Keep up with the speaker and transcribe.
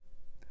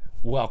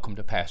Welcome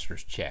to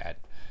Pastor's Chat.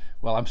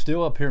 Well, I'm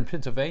still up here in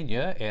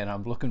Pennsylvania, and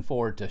I'm looking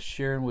forward to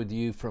sharing with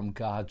you from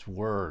God's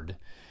Word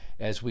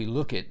as we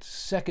look at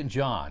 2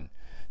 John.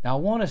 Now, I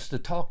want us to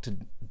talk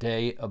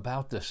today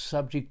about the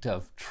subject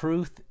of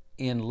truth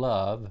in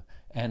love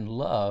and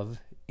love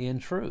in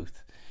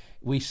truth.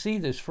 We see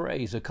this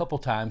phrase a couple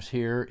times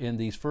here in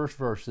these first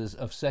verses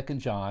of 2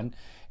 John,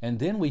 and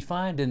then we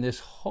find in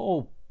this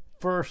whole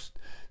first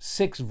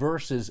 6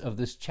 verses of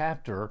this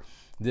chapter,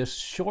 this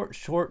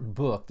short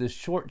book, this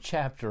short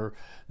chapter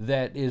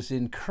that is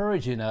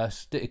encouraging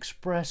us to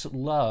express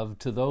love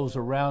to those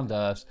around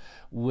us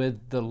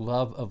with the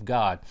love of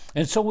God.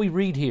 And so we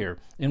read here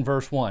in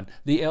verse 1,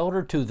 the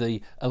elder to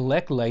the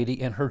elect lady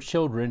and her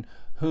children,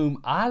 whom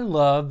I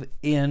love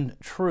in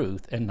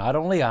truth, and not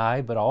only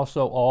I, but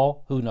also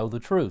all who know the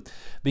truth,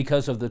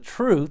 because of the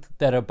truth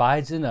that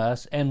abides in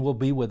us and will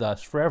be with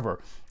us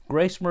forever.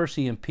 Grace,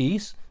 mercy, and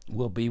peace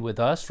will be with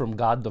us from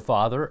God the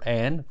Father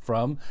and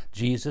from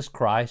Jesus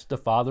Christ, the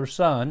Father's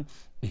Son,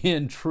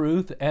 in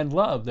truth and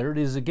love. There it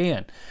is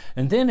again.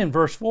 And then in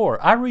verse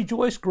 4, I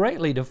rejoice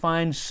greatly to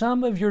find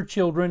some of your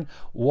children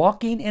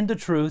walking in the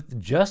truth,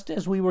 just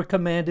as we were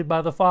commanded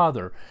by the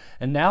Father.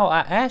 And now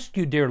I ask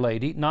you, dear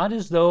lady, not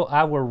as though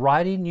I were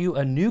writing you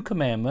a new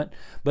commandment,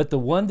 but the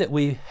one that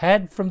we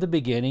had from the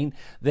beginning,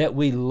 that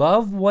we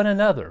love one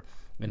another.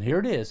 And here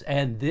it is.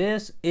 And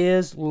this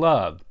is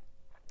love,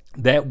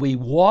 that we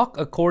walk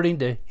according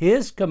to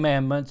His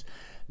commandments.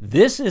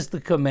 This is the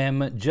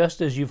commandment,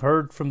 just as you've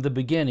heard from the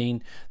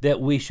beginning,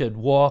 that we should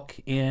walk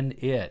in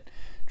it.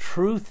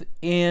 Truth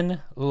in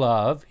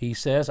love. He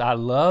says, I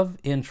love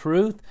in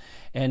truth.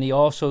 And he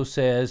also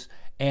says,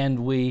 and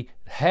we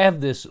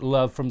have this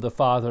love from the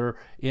Father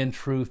in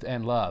truth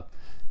and love.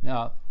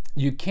 Now,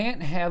 you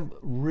can't have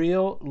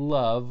real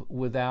love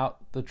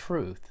without the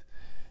truth.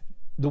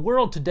 The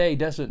world today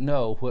doesn't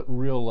know what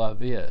real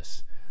love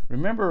is.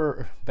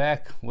 Remember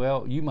back,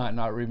 well, you might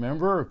not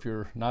remember if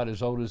you're not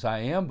as old as I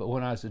am, but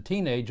when I was a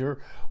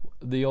teenager,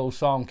 the old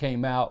song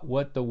came out,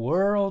 what the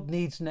world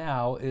needs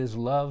now is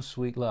love,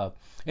 sweet love.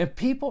 And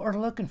people are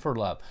looking for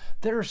love.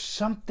 There's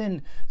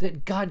something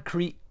that God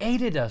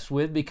created us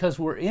with because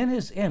we're in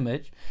His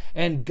image,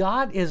 and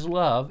God is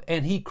love,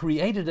 and He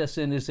created us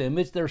in His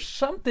image. There's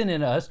something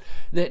in us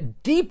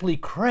that deeply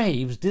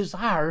craves,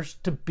 desires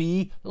to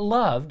be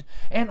loved,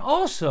 and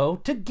also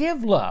to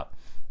give love.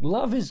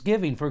 Love is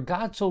giving, for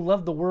God so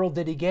loved the world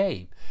that He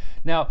gave.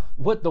 Now,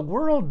 what the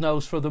world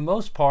knows for the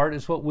most part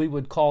is what we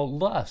would call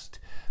lust,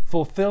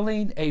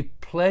 fulfilling a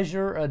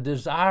pleasure, a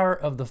desire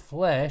of the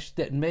flesh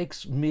that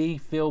makes me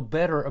feel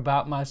better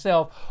about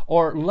myself,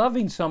 or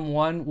loving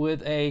someone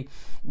with a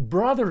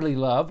brotherly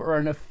love or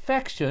an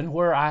affection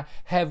where I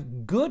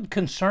have good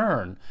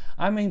concern.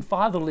 I mean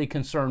fatherly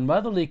concern,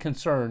 motherly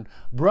concern,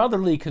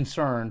 brotherly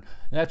concern.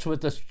 That's what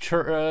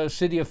the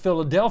city of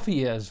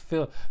Philadelphia is.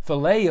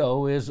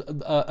 Phileo is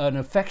an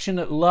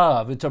affectionate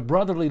love. It's a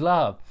brotherly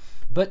love.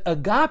 But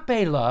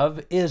agape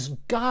love is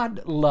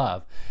God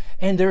love.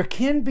 And there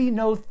can be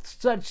no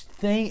such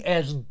thing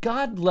as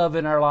God love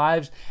in our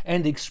lives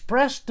and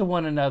expressed to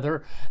one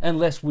another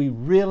unless we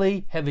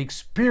really have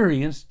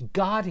experienced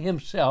God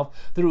Himself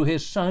through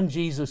His Son,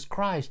 Jesus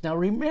Christ. Now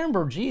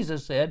remember,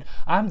 Jesus said,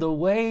 I'm the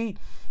way,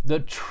 the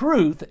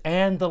truth,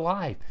 and the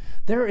life.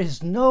 There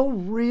is no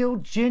real,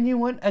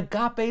 genuine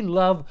agape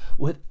love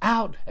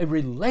without a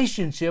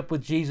relationship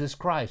with Jesus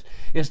Christ.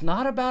 It's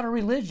not about a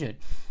religion.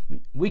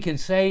 We can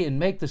say and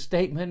make the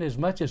statement as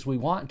much as we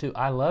want to,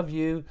 I love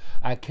you,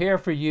 I care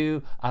for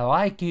you, I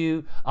like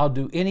you, I'll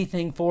do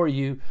anything for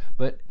you.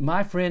 But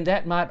my friend,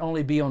 that might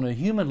only be on a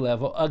human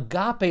level.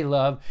 Agape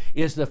love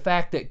is the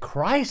fact that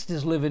Christ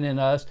is living in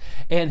us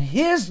and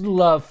His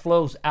love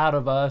flows out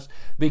of us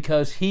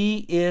because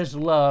He is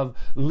love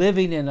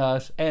living in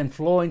us and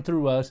flowing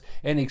through us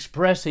and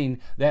expressing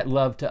that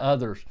love to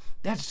others.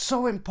 That's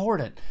so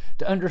important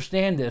to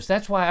understand this.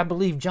 That's why I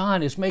believe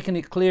John is making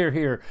it clear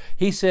here.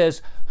 He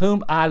says,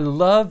 whom I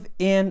love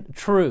in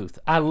truth.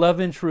 I love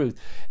in truth.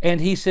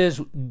 And he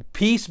says,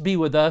 peace be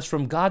with us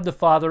from God the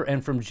Father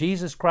and from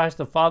Jesus Christ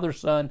the Father's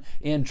Son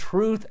in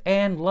truth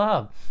and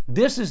love.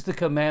 This is the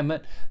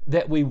commandment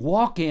that we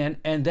walk in,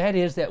 and that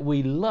is that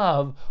we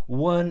love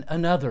one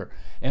another.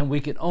 And we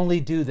can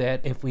only do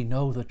that if we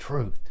know the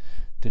truth.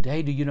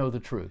 Today, do you know the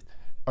truth?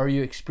 Are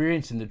you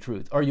experiencing the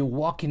truth? Are you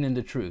walking in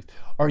the truth?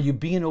 Are you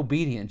being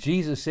obedient?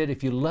 Jesus said,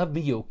 if you love me,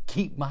 you'll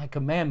keep my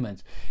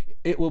commandments.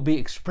 It will be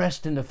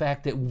expressed in the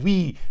fact that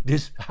we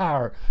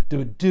desire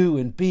to do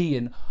and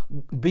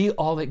be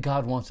all that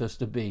God wants us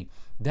to be.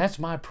 That's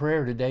my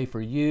prayer today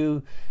for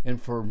you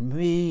and for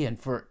me and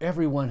for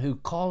everyone who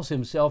calls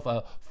himself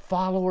a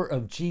follower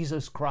of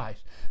Jesus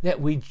Christ, that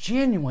we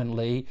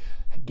genuinely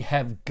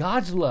have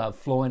God's love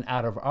flowing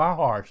out of our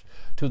hearts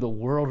to the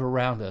world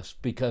around us,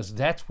 because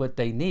that's what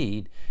they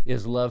need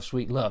is love,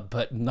 sweet love,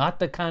 but not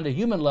the kind of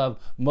human love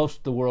most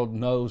of the world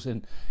knows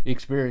and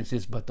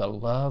experiences, but the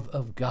love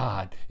of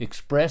God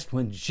expressed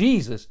when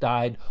Jesus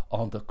died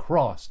on the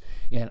cross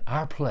in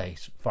our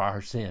place for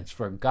our sins.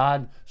 For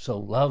God so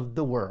loved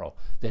the world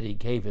that he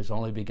gave his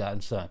only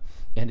begotten Son.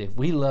 And if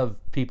we love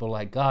people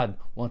like God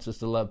wants us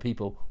to love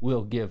people,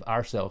 we'll give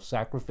ourselves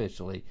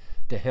sacrificially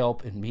to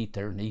help and meet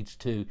their needs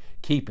too,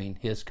 keeping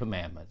his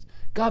commandments.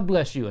 God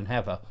bless you and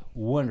have a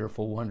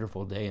wonderful,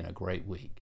 wonderful day and a great week.